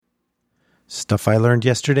Stuff I Learned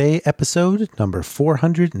Yesterday, episode number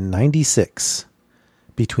 496.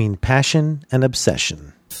 Between Passion and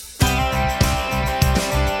Obsession.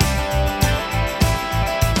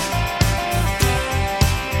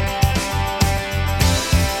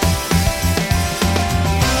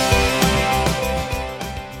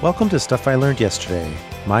 Welcome to Stuff I Learned Yesterday.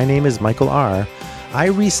 My name is Michael R. I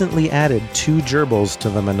recently added 2 gerbils to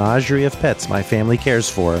the menagerie of pets my family cares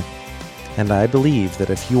for. And I believe that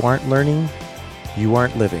if you aren't learning, you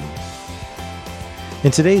aren't living.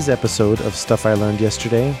 In today's episode of Stuff I Learned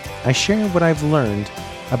Yesterday, I share what I've learned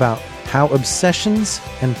about how obsessions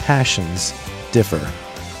and passions differ.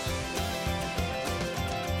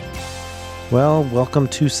 Well, welcome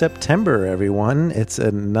to September, everyone. It's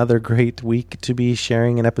another great week to be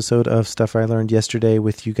sharing an episode of Stuff I Learned Yesterday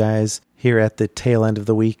with you guys here at the tail end of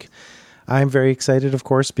the week. I'm very excited, of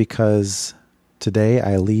course, because today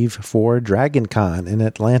I leave for Dragon Con in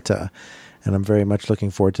Atlanta, and I'm very much looking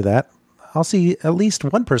forward to that. I'll see at least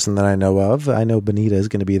one person that I know of. I know Benita is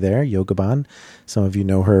going to be there, Yogaban. Some of you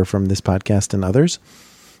know her from this podcast and others.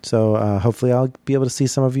 So hopefully I'll be able to see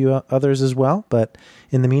some of you others as well. But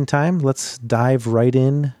in the meantime, let's dive right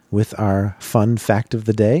in with our fun fact of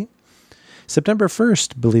the day. September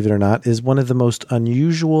 1st, believe it or not, is one of the most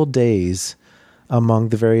unusual days among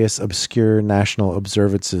the various obscure national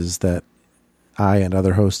observances that I and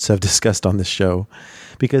other hosts have discussed on this show,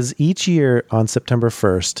 because each year on September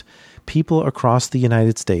 1st, people across the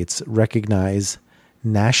United States recognize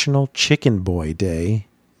National Chicken Boy Day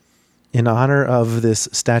in honor of this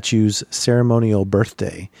statue's ceremonial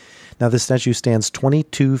birthday. Now, this statue stands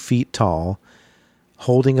 22 feet tall,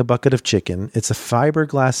 holding a bucket of chicken. It's a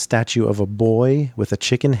fiberglass statue of a boy with a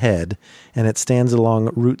chicken head, and it stands along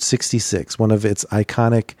Route 66, one of its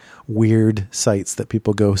iconic weird sites that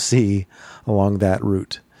people go see along that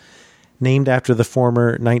route. Named after the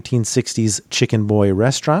former 1960s Chicken Boy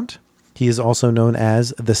restaurant, he is also known as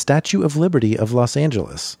the Statue of Liberty of Los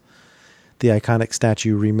Angeles. The iconic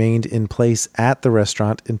statue remained in place at the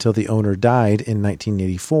restaurant until the owner died in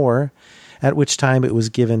 1984, at which time it was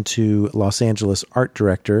given to Los Angeles art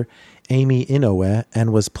director Amy Inoue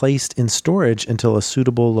and was placed in storage until a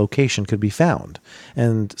suitable location could be found.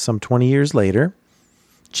 And some 20 years later,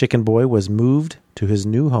 Chicken Boy was moved to his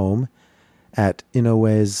new home at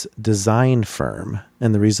Inoue's design firm,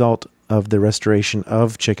 and the result of the restoration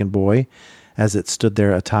of Chicken Boy, as it stood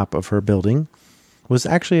there atop of her building, was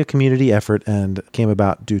actually a community effort and came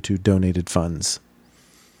about due to donated funds.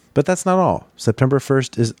 But that's not all. September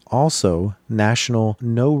 1st is also National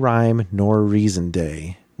No Rhyme Nor Reason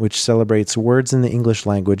Day, which celebrates words in the English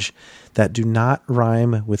language that do not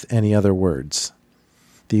rhyme with any other words.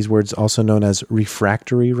 These words, also known as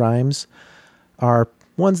refractory rhymes, are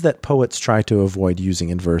ones that poets try to avoid using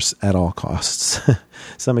in verse at all costs.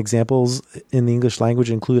 Some examples in the English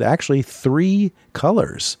language include actually 3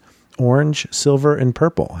 colors. Orange, silver, and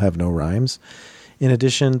purple have no rhymes. In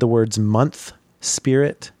addition, the words month,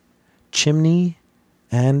 spirit, chimney,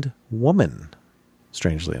 and woman,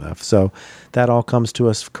 strangely enough. So that all comes to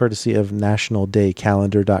us courtesy of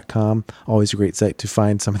nationaldaycalendar.com. Always a great site to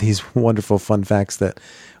find some of these wonderful fun facts that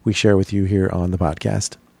we share with you here on the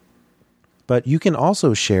podcast. But you can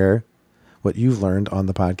also share what you've learned on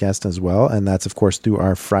the podcast as well, and that's, of course, through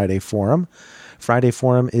our Friday Forum. Friday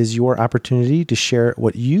Forum is your opportunity to share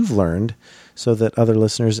what you've learned so that other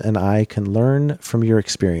listeners and I can learn from your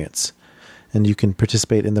experience. And you can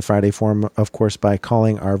participate in the Friday Forum, of course, by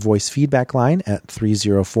calling our voice feedback line at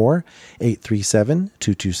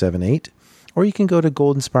 304-837-2278. Or you can go to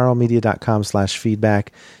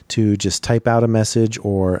goldenspiralmedia.com/feedback to just type out a message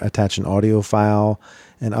or attach an audio file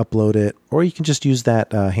and upload it. Or you can just use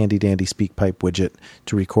that handy-dandy SpeakPipe widget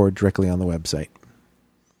to record directly on the website.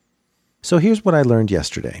 So here's what I learned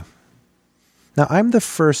yesterday. Now, I'm the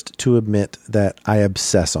first to admit that I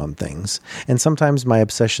obsess on things, and sometimes my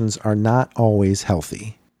obsessions are not always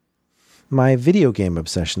healthy. My video game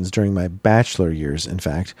obsessions during my bachelor years, in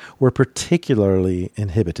fact, were particularly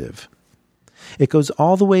inhibitive. It goes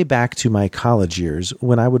all the way back to my college years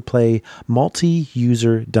when I would play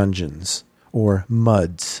multi-user dungeons, or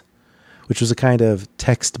MUDs, which was a kind of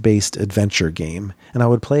text-based adventure game, and I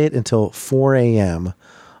would play it until 4 a.m.,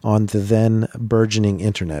 on the then burgeoning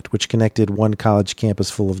internet, which connected one college campus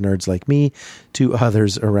full of nerds like me to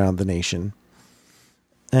others around the nation.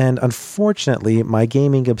 And unfortunately, my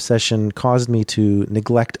gaming obsession caused me to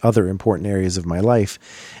neglect other important areas of my life,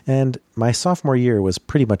 and my sophomore year was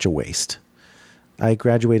pretty much a waste. I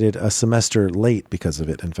graduated a semester late because of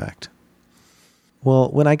it, in fact. Well,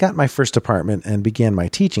 when I got my first apartment and began my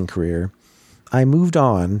teaching career, I moved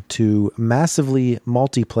on to massively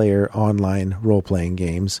multiplayer online role-playing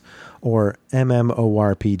games, or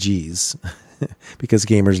MMORPGs, because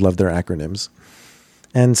gamers love their acronyms.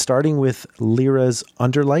 And starting with Lyra's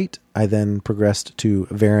Underlight, I then progressed to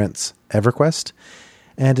Variant's EverQuest,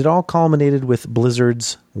 and it all culminated with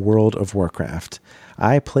Blizzard's World of Warcraft.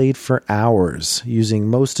 I played for hours, using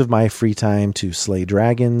most of my free time to slay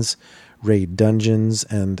dragons, raid dungeons,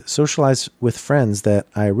 and socialize with friends that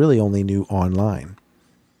I really only knew online.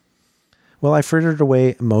 Well, I frittered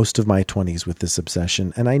away most of my 20s with this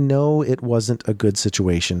obsession, and I know it wasn't a good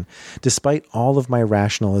situation, despite all of my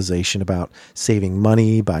rationalization about saving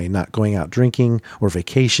money by not going out drinking or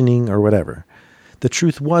vacationing or whatever. The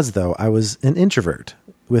truth was, though, I was an introvert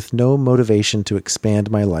with no motivation to expand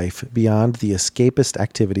my life beyond the escapist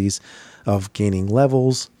activities of gaining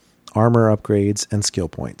levels, armor upgrades, and skill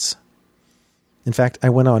points. In fact, I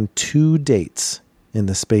went on 2 dates in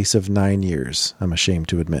the space of 9 years, I'm ashamed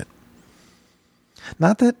to admit.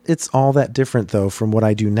 Not that it's all that different, though, from what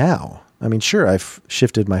I do now. I mean, sure, I've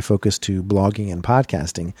shifted my focus to blogging and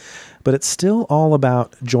podcasting, but it's still all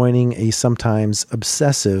about joining a sometimes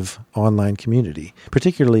obsessive online community,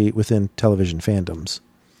 particularly within television fandoms.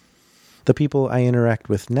 The people I interact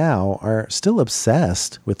with now are still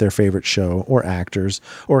obsessed with their favorite show or actors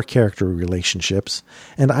or character relationships,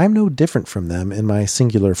 and I'm no different from them in my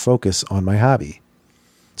singular focus on my hobby.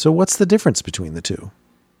 So what's the difference between the two?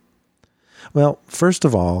 Well, first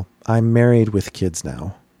of all, I'm married with kids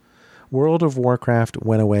now. World of Warcraft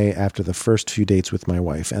went away after the first few dates with my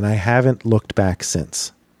wife, and I haven't looked back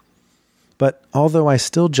since. But although I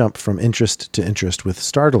still jump from interest to interest with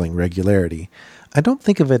startling regularity, I don't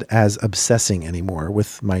think of it as obsessing anymore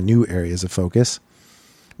with my new areas of focus.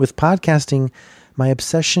 With podcasting, my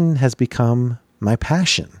obsession has become my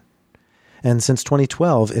passion. And since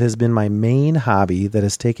 2012, it has been my main hobby that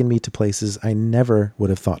has taken me to places I never would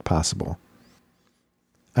have thought possible.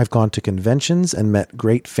 I've gone to conventions and met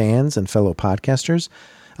great fans and fellow podcasters.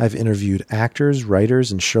 I've interviewed actors, writers,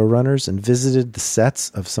 and showrunners and visited the sets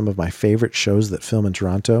of some of my favorite shows that film in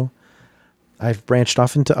Toronto. I've branched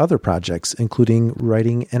off into other projects, including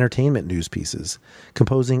writing entertainment news pieces,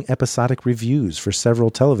 composing episodic reviews for several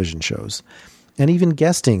television shows, and even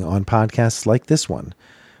guesting on podcasts like this one,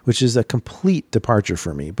 which is a complete departure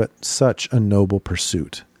for me, but such a noble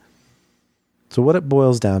pursuit. So what it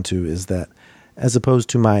boils down to is that, as opposed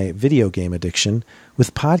to my video game addiction,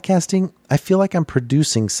 with podcasting, I feel like I'm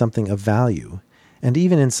producing something of value, and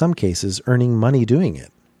even in some cases, earning money doing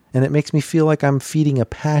it. And it makes me feel like I'm feeding a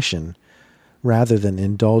passion rather than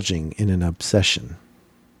indulging in an obsession.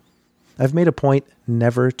 I've made a point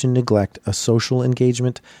never to neglect a social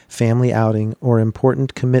engagement, family outing, or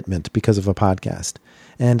important commitment because of a podcast.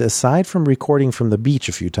 And aside from recording from the beach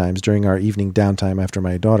a few times during our evening downtime after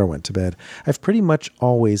my daughter went to bed, I've pretty much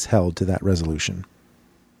always held to that resolution.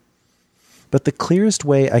 But the clearest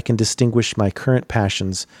way I can distinguish my current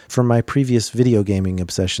passions from my previous video gaming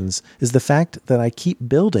obsessions is the fact that I keep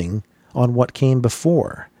building on what came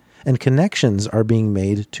before, and connections are being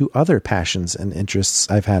made to other passions and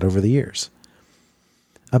interests I've had over the years.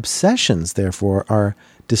 Obsessions, therefore, are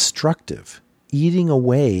destructive, eating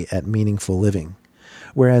away at meaningful living,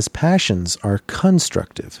 whereas passions are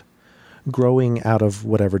constructive, growing out of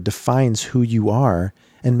whatever defines who you are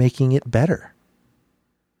and making it better.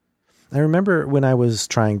 I remember when I was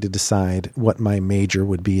trying to decide what my major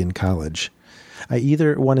would be in college, I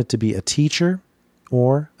either wanted to be a teacher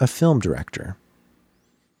or a film director.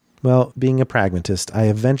 Well, being a pragmatist, I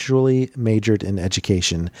eventually majored in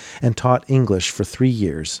education and taught English for 3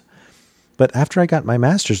 years. But after I got my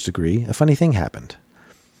master's degree, a funny thing happened.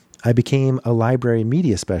 I became a library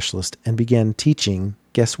media specialist and began teaching,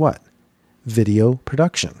 guess what? Video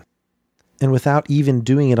production. And without even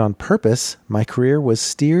doing it on purpose, my career was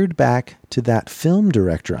steered back to that film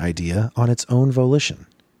director idea on its own volition.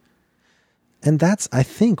 And that's, I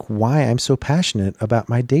think, why I'm so passionate about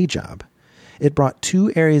my day job. It brought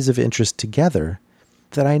 2 areas of interest together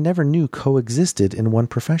that I never knew coexisted in one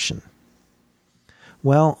profession.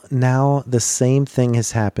 Well, now the same thing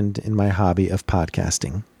has happened in my hobby of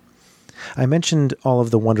podcasting. I mentioned all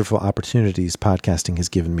of the wonderful opportunities podcasting has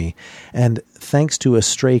given me, and thanks to a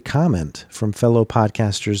stray comment from fellow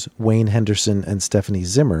podcasters Wayne Henderson and Stephanie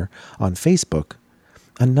Zimmer on Facebook,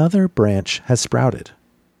 another branch has sprouted.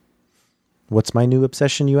 What's my new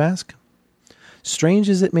obsession, you ask? Strange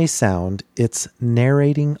as it may sound, it's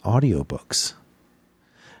narrating audiobooks.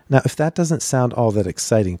 Now, if that doesn't sound all that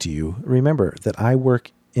exciting to you, remember that I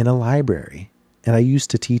work in a library, and I used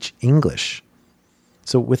to teach English.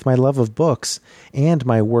 So with my love of books and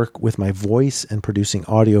my work with my voice and producing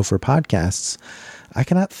audio for podcasts, I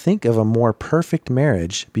cannot think of a more perfect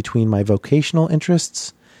marriage between my vocational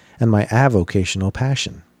interests and my avocational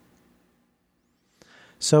passion.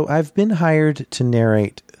 So I've been hired to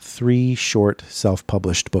narrate 3 short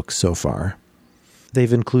self-published books so far.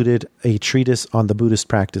 They've included a treatise on the Buddhist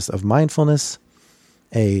practice of mindfulness,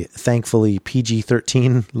 a thankfully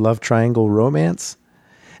PG-13 love triangle romance,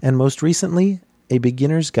 and most recently, a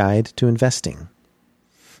beginner's guide to investing.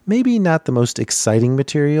 Maybe not the most exciting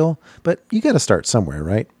material, but you got to start somewhere,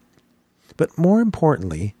 right? But more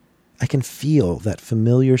importantly, I can feel that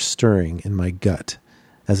familiar stirring in my gut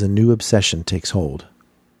as a new obsession takes hold.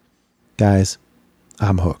 Guys,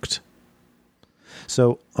 I'm hooked.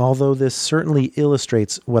 So, although this certainly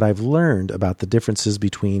illustrates what I've learned about the differences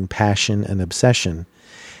between passion and obsession,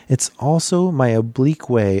 it's also my oblique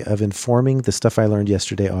way of informing the Stuff I Learned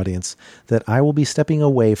Yesterday audience that I will be stepping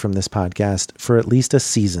away from this podcast for at least a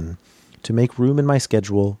season to make room in my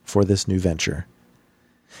schedule for this new venture.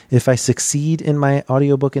 If I succeed in my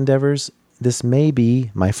audiobook endeavors, this may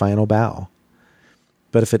be my final bow.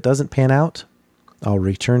 But if it doesn't pan out, I'll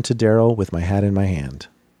return to Daryl with my hat in my hand.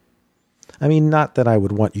 I mean, not that I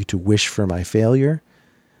would want you to wish for my failure,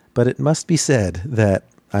 but it must be said that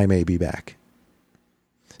I may be back.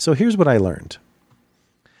 So here's what I learned.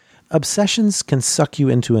 Obsessions can suck you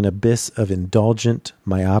into an abyss of indulgent,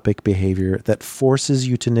 myopic behavior that forces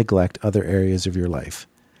you to neglect other areas of your life.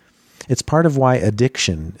 It's part of why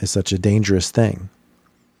addiction is such a dangerous thing.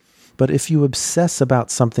 But if you obsess about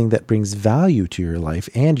something that brings value to your life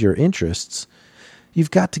and your interests, you've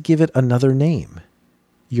got to give it another name.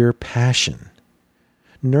 Your passion.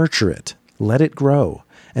 Nurture it, let it grow,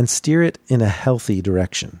 and steer it in a healthy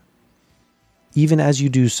direction. Even as you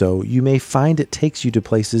do so, you may find it takes you to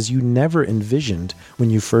places you never envisioned when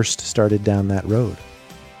you first started down that road.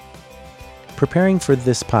 Preparing for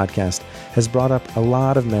this podcast has brought up a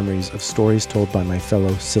lot of memories of stories told by my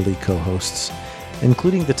fellow SILY co-hosts,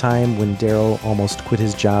 including the time when Daryl almost quit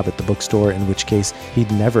his job at the bookstore, in which case he'd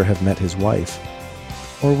never have met his wife.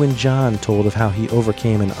 Or when John told of how he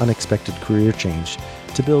overcame an unexpected career change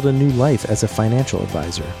to build a new life as a financial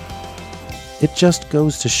advisor. It just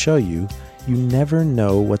goes to show you never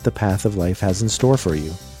know what the path of life has in store for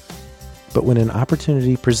you. But when an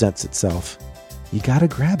opportunity presents itself, you gotta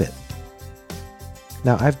grab it.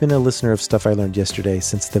 Now, I've been a listener of Stuff I Learned Yesterday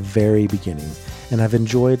since the very beginning, and I've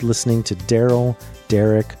enjoyed listening to Daryl,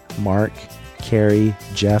 Derek, Mark, Carrie,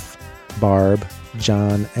 Jeff, Barb,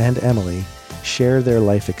 John, and Emily share their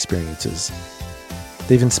life experiences.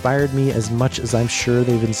 They've inspired me as much as I'm sure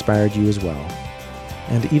they've inspired you as well.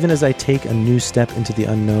 And even as I take a new step into the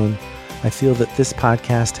unknown, I feel that this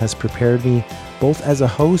podcast has prepared me both as a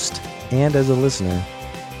host and as a listener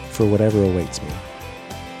for whatever awaits me.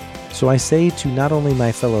 So I say to not only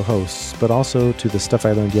my fellow hosts, but also to the Stuff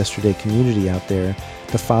I Learned Yesterday community out there,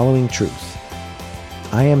 the following truth.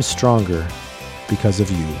 I am stronger because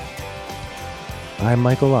of you. I'm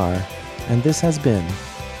Michael R., and this has been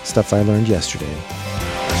Stuff I Learned Yesterday.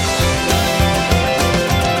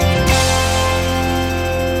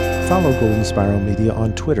 Follow Golden Spiral Media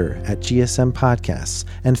on Twitter at GSM Podcasts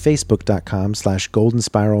and Facebook.com/Golden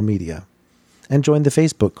Spiral Media. And join the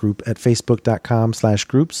Facebook group at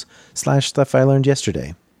Facebook.com/groups/Stuff I Learned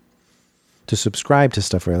Yesterday. To subscribe to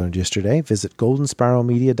Stuff I Learned Yesterday, visit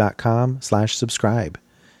goldenspiralmedia.com/subscribe.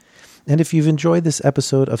 And if you've enjoyed this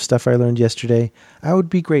episode of Stuff I Learned Yesterday, I would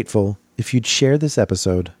be grateful if you'd share this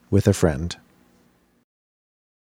episode with a friend.